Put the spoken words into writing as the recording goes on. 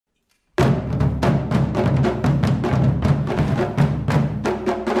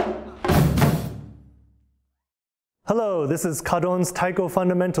Hello, this is kaDON's Taiko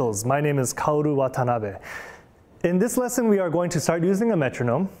Fundamentals. My name is Kaoru Watanabe. In this lesson, we are going to start using a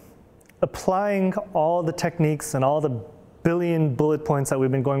metronome, applying all the techniques and all the billion bullet points that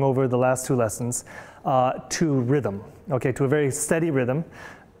we've been going over the last two lessons to rhythm, okay, to a very steady rhythm.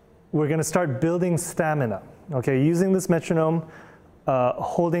 We're going to start building stamina, okay, using this metronome,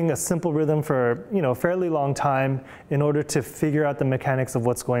 holding a simple rhythm for a fairly long time in order to figure out the mechanics of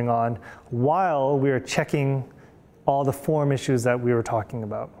what's going on while we are checking all the form issues that we were talking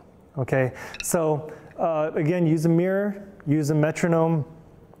about, okay? So again, use a mirror, use a metronome.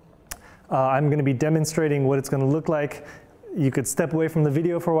 I'm going to be demonstrating what it's going to look like. You could step away from the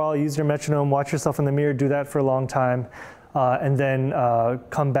video for a while, use your metronome, watch yourself in the mirror, do that for a long time, and then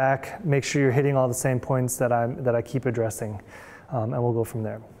come back, make sure you're hitting all the same points that I keep addressing, and we'll go from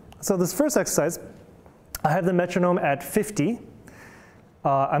there. So this first exercise, I have the metronome at 50.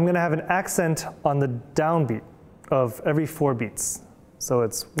 I'm going to have an accent on the downbeat of every 4 beats. So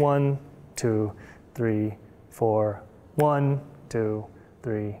it's 1, 2, 3, 4, 1, 2,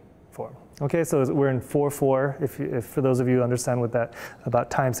 3, 4. Okay, so we're in 4/4. If for those of you who understand what that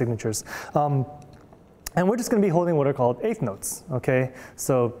about time signatures, and we're just going to be holding what are called eighth notes. Okay,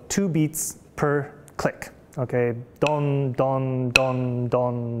 so 2 beats per click. Okay, don, don, don,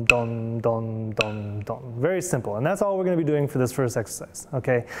 don, don, don, don, don. Very simple, and that's all we're going to be doing for this first exercise.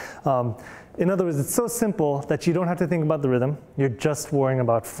 Okay, in other words, it's so simple that you don't have to think about the rhythm. You're just worrying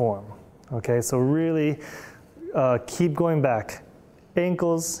about form. Okay, so really keep going back.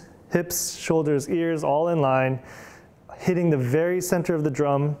 Ankles, hips, shoulders, ears, all in line, hitting the very center of the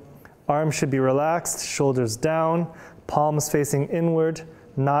drum. Arms should be relaxed, shoulders down, palms facing inward,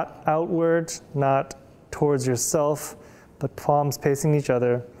 not outward, not towards yourself, but palms facing each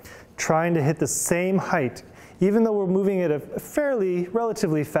other, trying to hit the same height. Even though we're moving at a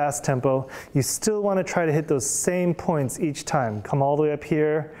relatively fast tempo, you still want to try to hit those same points each time. Come all the way up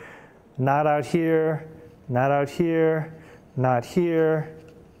here, not out here, not out here, not here,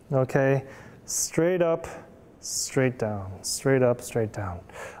 okay? Straight up, straight down, straight up, straight down.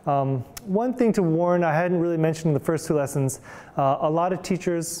 One thing to warn, I hadn't really mentioned in the first 2 lessons, a lot of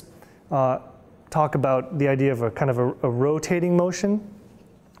teachers talk about the idea of a kind of a rotating motion,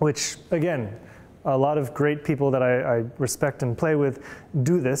 which again, a lot of great people that I respect and play with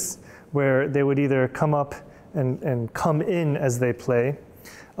do this, where they would either come up and come in as they play.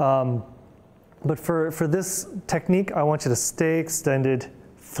 But for this technique, I want you to stay extended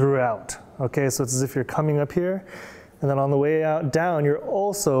throughout. Okay, so it's as if you're coming up here, and then on the way out down, you're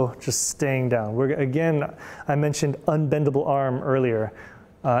also just staying down. Again, I mentioned unbendable arm earlier.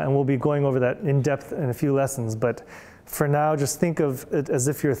 And we'll be going over that in depth in a few lessons. But for now, just think of it as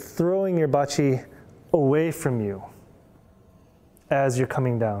if you're throwing your bachi away from you as you're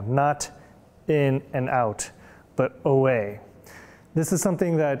coming down, not in and out, but away. This is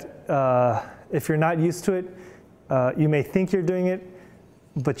something that if you're not used to it, you may think you're doing it,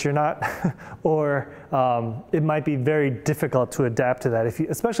 but you're not, or it might be very difficult to adapt to that,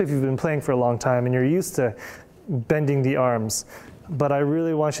 especially if you've been playing for a long time and you're used to bending the arms. But I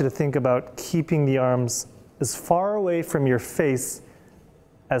really want you to think about keeping the arms as far away from your face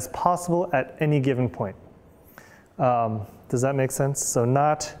as possible at any given point. Does that make sense? So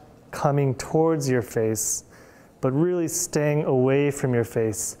not coming towards your face, but really staying away from your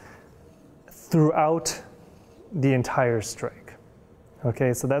face throughout the entire strike.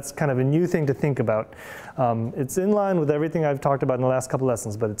 Okay, so that's kind of a new thing to think about. It's in line with everything I've talked about in the last couple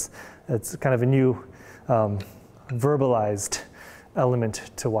lessons, but it's kind of a new verbalized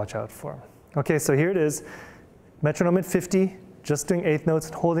element to watch out for. Okay, so here it is, metronome at 50, just doing eighth notes,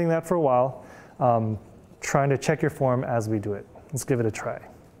 holding that for a while, trying to check your form as we do it. Let's give it a try.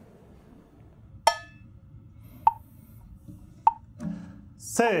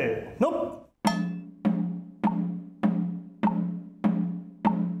 Say, nope.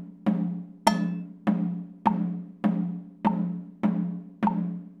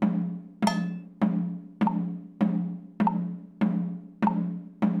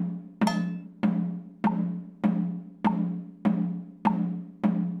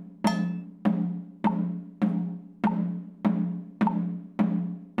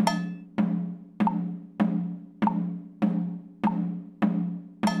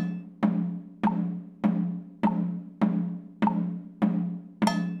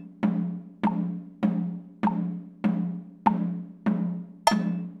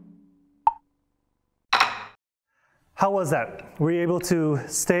 How was that? Were you able to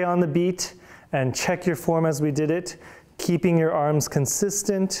stay on the beat and check your form as we did it, keeping your arms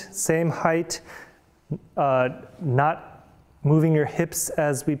consistent, same height, not moving your hips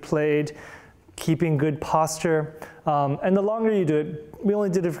as we played, keeping good posture. And the longer you do it, we only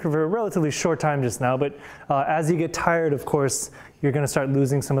did it for a relatively short time just now, but as you get tired, of course, you're going to start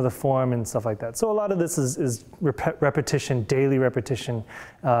losing some of the form and stuff like that. So a lot of this is repetition, daily repetition,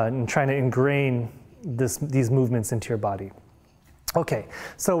 and trying to ingrain these movements into your body. Okay,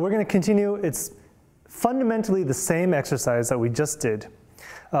 so we're going to continue. It's fundamentally the same exercise that we just did.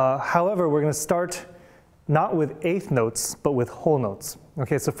 However, we're going to start not with eighth notes, but with whole notes.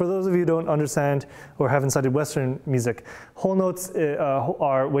 Okay, so for those of you who don't understand or haven't studied Western music, whole notes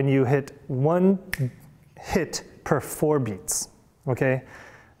are when you hit one hit per 4 beats. Okay,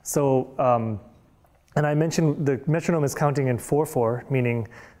 so and I mentioned the metronome is counting in 4/4, meaning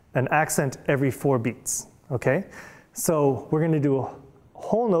an accent every 4 beats. Okay, so we're going to do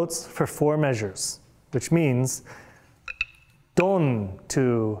whole notes for 4 measures, which means DON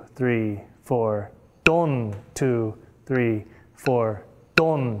 2 3 4, DON 2 3 4,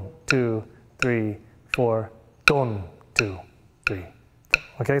 DON 2 3 4, DON 2 3 4.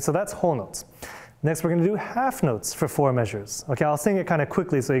 Okay, so that's whole notes. Next, we're going to do half notes for 4 measures. Okay, I'll sing it kind of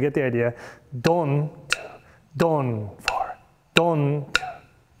quickly so you get the idea. DON 2, DON 4, DON 2,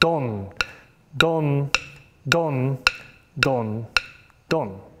 DON, DON, DON, DON,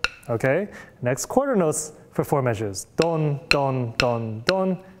 DON. Okay, next quarter notes for 4 measures. DON, DON, DON,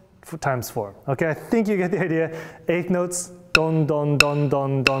 DON times 4. Okay, I think you get the idea. Eighth notes, DON, DON, DON,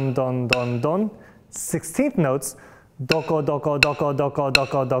 DON, DON, DON, DON, DON. 16th notes, doko, doko, doko, doko,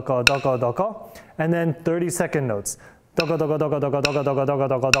 doko, doko, doko, doko. And then 32nd notes. Doko, doko, doko, doko, doko, doko, doko,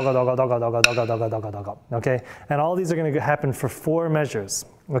 doko, doko, doko, doko, doko, doko, doko, doko, doko. Okay, and all these are going to happen for 4 measures.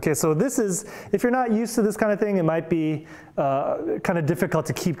 Okay, so this is, if you're not used to this kind of thing, it might be kind of difficult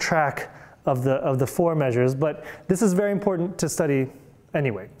to keep track of the 4 measures, but this is very important to study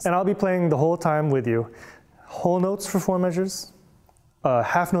anyway. And I'll be playing the whole time with you. Whole notes for 4 measures,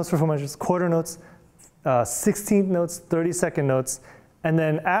 half notes for 4 measures, quarter notes, 16th notes, 32nd notes, and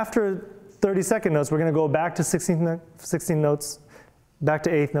then after 32nd notes, we're going to go back to 16 notes, back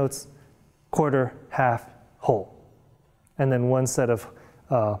to 8th notes, quarter, half, whole, and then 1 set of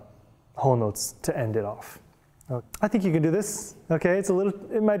whole notes to end it off. I think you can do this. Okay,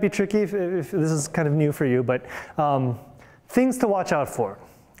 it might be tricky if this is kind of new for you, but things to watch out for.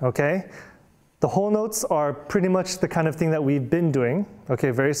 Okay, the whole notes are pretty much the kind of thing that we've been doing.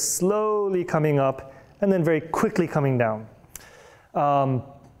 Okay, very slowly coming up and then very quickly coming down.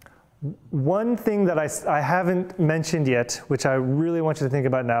 One thing that I haven't mentioned yet, which I really want you to think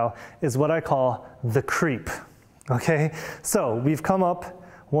about now, is what I call the creep. Okay, so we've come up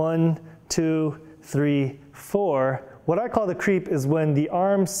 1, 2, 3, 4. What I call the creep is when the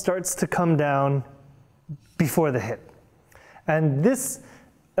arm starts to come down before the hit. And this,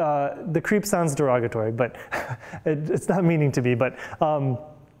 the creep sounds derogatory, but it's not meaning to be. But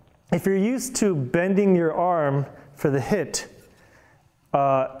if you're used to bending your arm for the hit,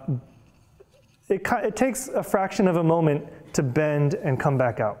 it takes a fraction of a moment to bend and come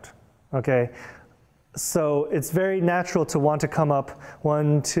back out. Okay, so it's very natural to want to come up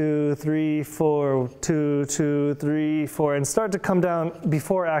 1, 2, 3, 4, 2, 2, 3, 4, and start to come down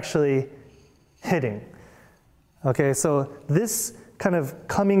before actually hitting. Okay, so this kind of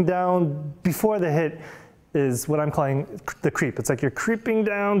coming down before the hit is what I'm calling the creep. It's like you're creeping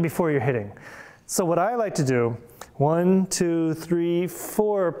down before you're hitting. So what I like to do, 1, 2, 3,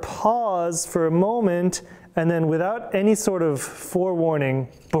 4, pause for a moment, and then without any sort of forewarning,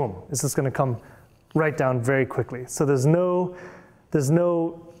 boom, it's just going to come right down very quickly. So there's no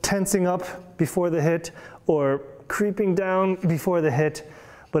tensing up before the hit or creeping down before the hit,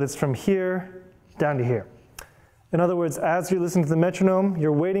 but it's from here down to here. In other words, as you're listening to the metronome,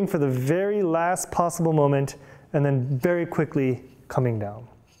 you're waiting for the very last possible moment and then very quickly coming down.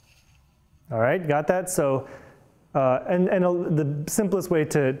 All right, got that? So, the simplest way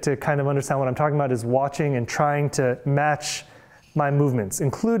to kind of understand what I'm talking about is watching and trying to match my movements,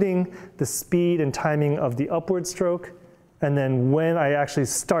 including the speed and timing of the upward stroke, and then when I actually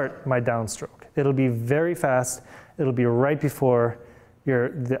start my downstroke. It'll be very fast. It'll be right before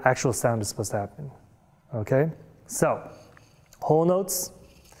the actual sound is supposed to happen. Okay? So, whole notes.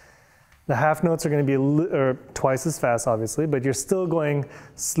 The half notes are going to be twice as fast, obviously, but you're still going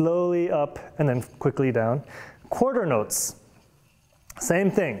slowly up and then quickly down. Quarter notes, same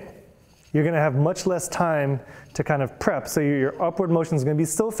thing. You're going to have much less time to kind of prep, so your upward motion is going to be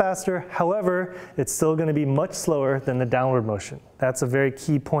still faster. However, it's still going to be much slower than the downward motion. That's a very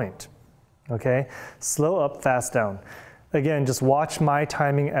key point. Okay? Slow up, fast down. Again, just watch my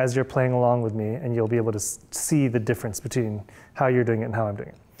timing as you're playing along with me, and you'll be able to see the difference between how you're doing it and how I'm doing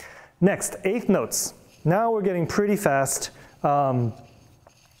it. Next, eighth notes. Now we're getting pretty fast.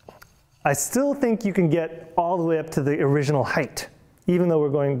 I still think you can get all the way up to the original height, even though we're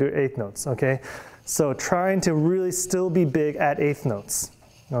going to do eighth notes, okay? So trying to really still be big at eighth notes,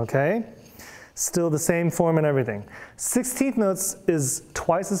 okay? Still the same form and everything. 16th notes is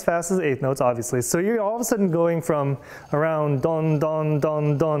twice as fast as eighth notes, obviously. So you're all of a sudden going from around don, don,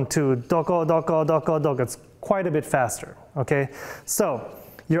 don, don to doko, doko, doko, doko. It's quite a bit faster, okay? So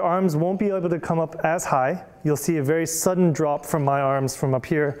your arms won't be able to come up as high. You'll see a very sudden drop from my arms from up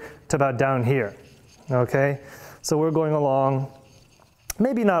here to about down here, okay? So we're going along,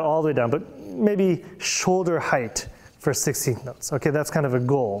 maybe not all the way down, but maybe shoulder height for 16th notes. Okay, that's kind of a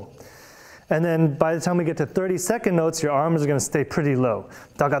goal. And then by the time we get to 32nd notes, your arms are going to stay pretty low.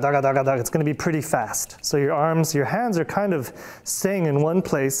 Daga, daga, daga, daga. It's going to be pretty fast. So your arms, your hands are kind of staying in one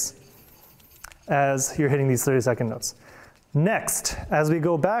place as you're hitting these 32nd notes. Next, as we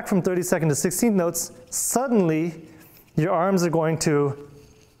go back from 32nd to 16th notes, suddenly your arms are going to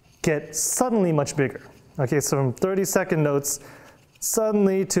get suddenly much bigger. Okay, so from 32nd notes,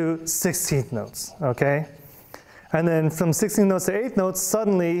 suddenly to 16th notes, okay? And then from 16th notes to 8th notes,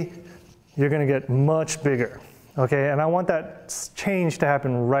 suddenly you're going to get much bigger, okay? And I want that change to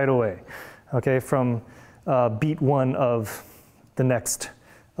happen right away, okay? From beat one of the next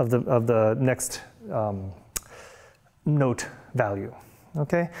note value,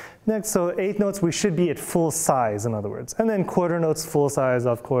 okay? Next, so eighth notes, we should be at full size, in other words. And then quarter notes, full size,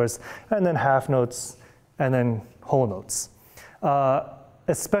 of course. And then half notes, and then whole notes.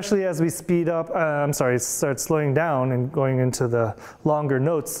 Especially as we speed up, start slowing down and going into the longer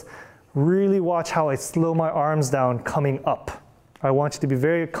notes, really watch how I slow my arms down coming up. I want you to be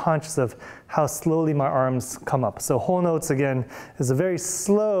very conscious of how slowly my arms come up. So whole notes, again, is a very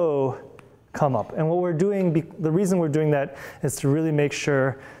slow come up. And what we're doing, the reason we're doing that is to really make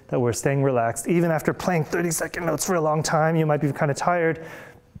sure that we're staying relaxed. Even after playing 32nd notes for a long time, you might be kind of tired.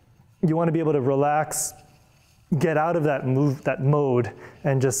 You want to be able to relax, get out of that mode,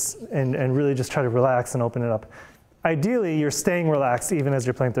 and really just try to relax and open it up. Ideally, you're staying relaxed even as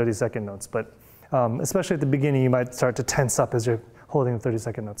you're playing 32nd notes, but especially at the beginning, you might start to tense up as you're holding the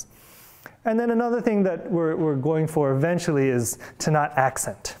 32nd notes. And then another thing that we're going for eventually is to not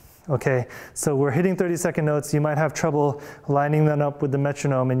accent. Okay, so we're hitting 32nd notes. You might have trouble lining them up with the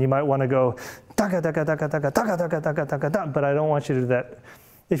metronome, and you might want to go daga daga daga daga daga daga daga daga daga. But I don't want you to do that.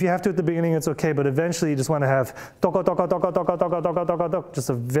 If you have to at the beginning, it's okay. But eventually, you just want to have doko doko doko doko doko doko doko doko, just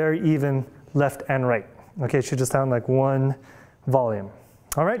a very even left and right. Okay, it should just sound like one volume.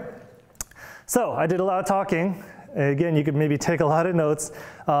 All right. So I did a lot of talking. Again, you could maybe take a lot of notes,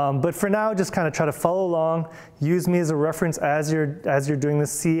 but for now, just kind of try to follow along. Use me as a reference as you're doing this.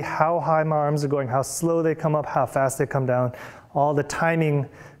 See how high my arms are going, how slow they come up, how fast they come down. All the timing,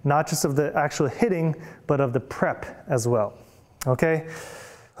 not just of the actual hitting, but of the prep as well. Okay,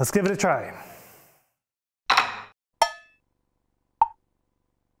 let's give it a try.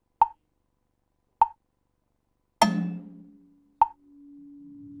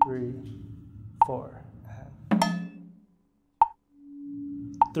 Three, four.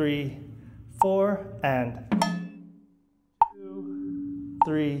 3, 4, and 2,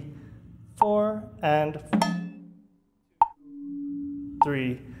 3, 4, and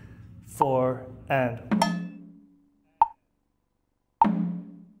 3, 4, and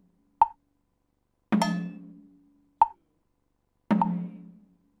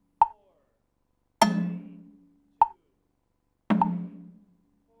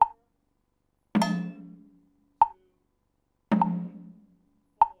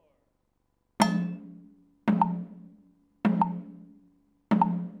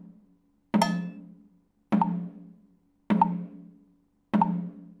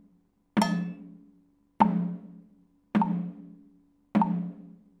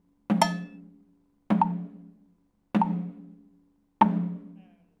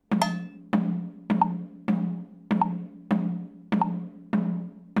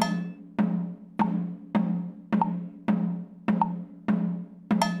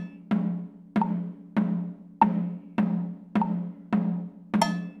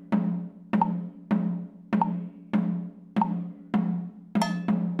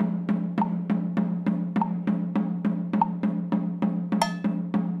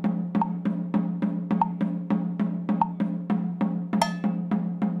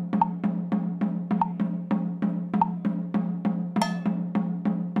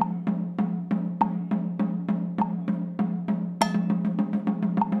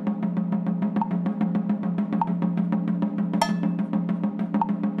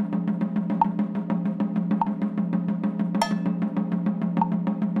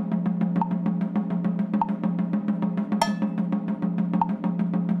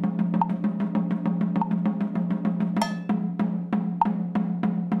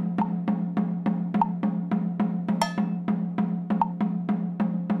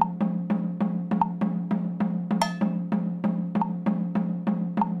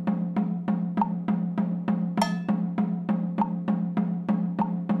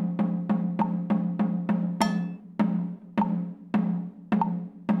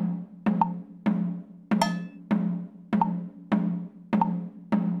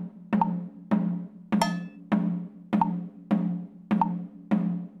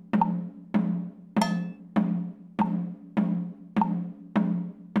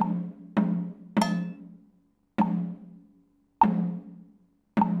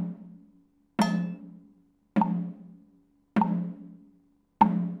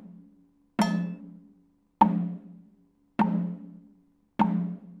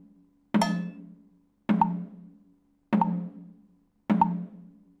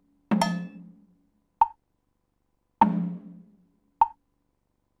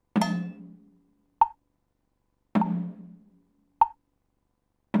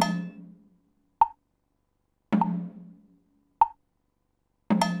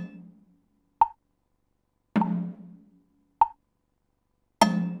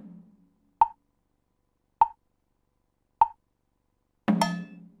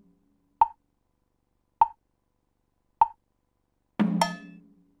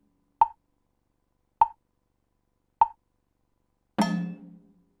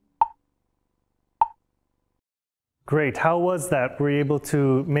Great. How was that? Were you able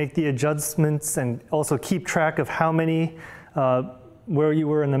to make the adjustments and also keep track of how many, where you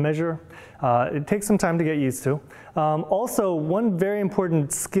were in the measure? It takes some time to get used to. Also, one very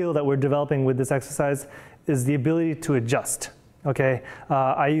important skill that we're developing with this exercise is the ability to adjust. Okay,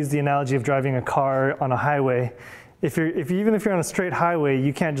 I use the analogy of driving a car on a highway. Even if you're on a straight highway,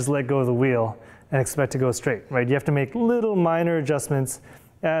 you can't just let go of the wheel and expect to go straight, right? You have to make little minor adjustments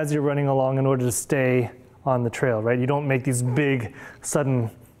as you're running along in order to stay on the trail, right? You don't make these big,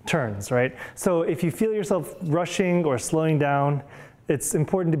 sudden turns, right? So if you feel yourself rushing or slowing down, it's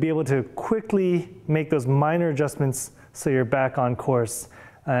important to be able to quickly make those minor adjustments so you're back on course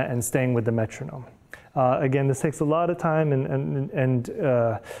and staying with the metronome. Again, this takes a lot of time, and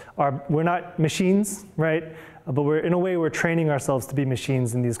we're not machines, right? But in a way, we're training ourselves to be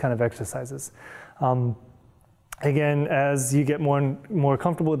machines in these kind of exercises. Again, as you get more and more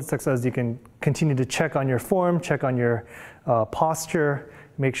comfortable with this exercise, you can continue to check on your form, check on your posture,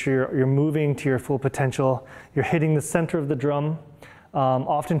 make sure you're moving to your full potential. You're hitting the center of the drum.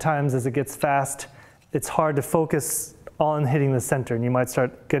 Oftentimes, as it gets fast, it's hard to focus on hitting the center, and you might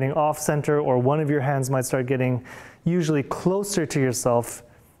start getting off center, or one of your hands might start getting usually closer to yourself,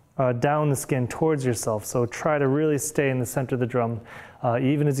 down the skin towards yourself. So try to really stay in the center of the drum,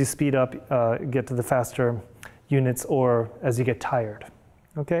 even as you speed up, get to the faster units, or as you get tired.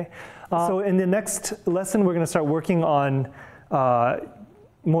 Okay? So in the next lesson, we're going to start working on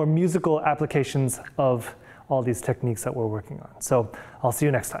more musical applications of all these techniques that we're working on. So I'll see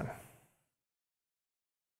you next time.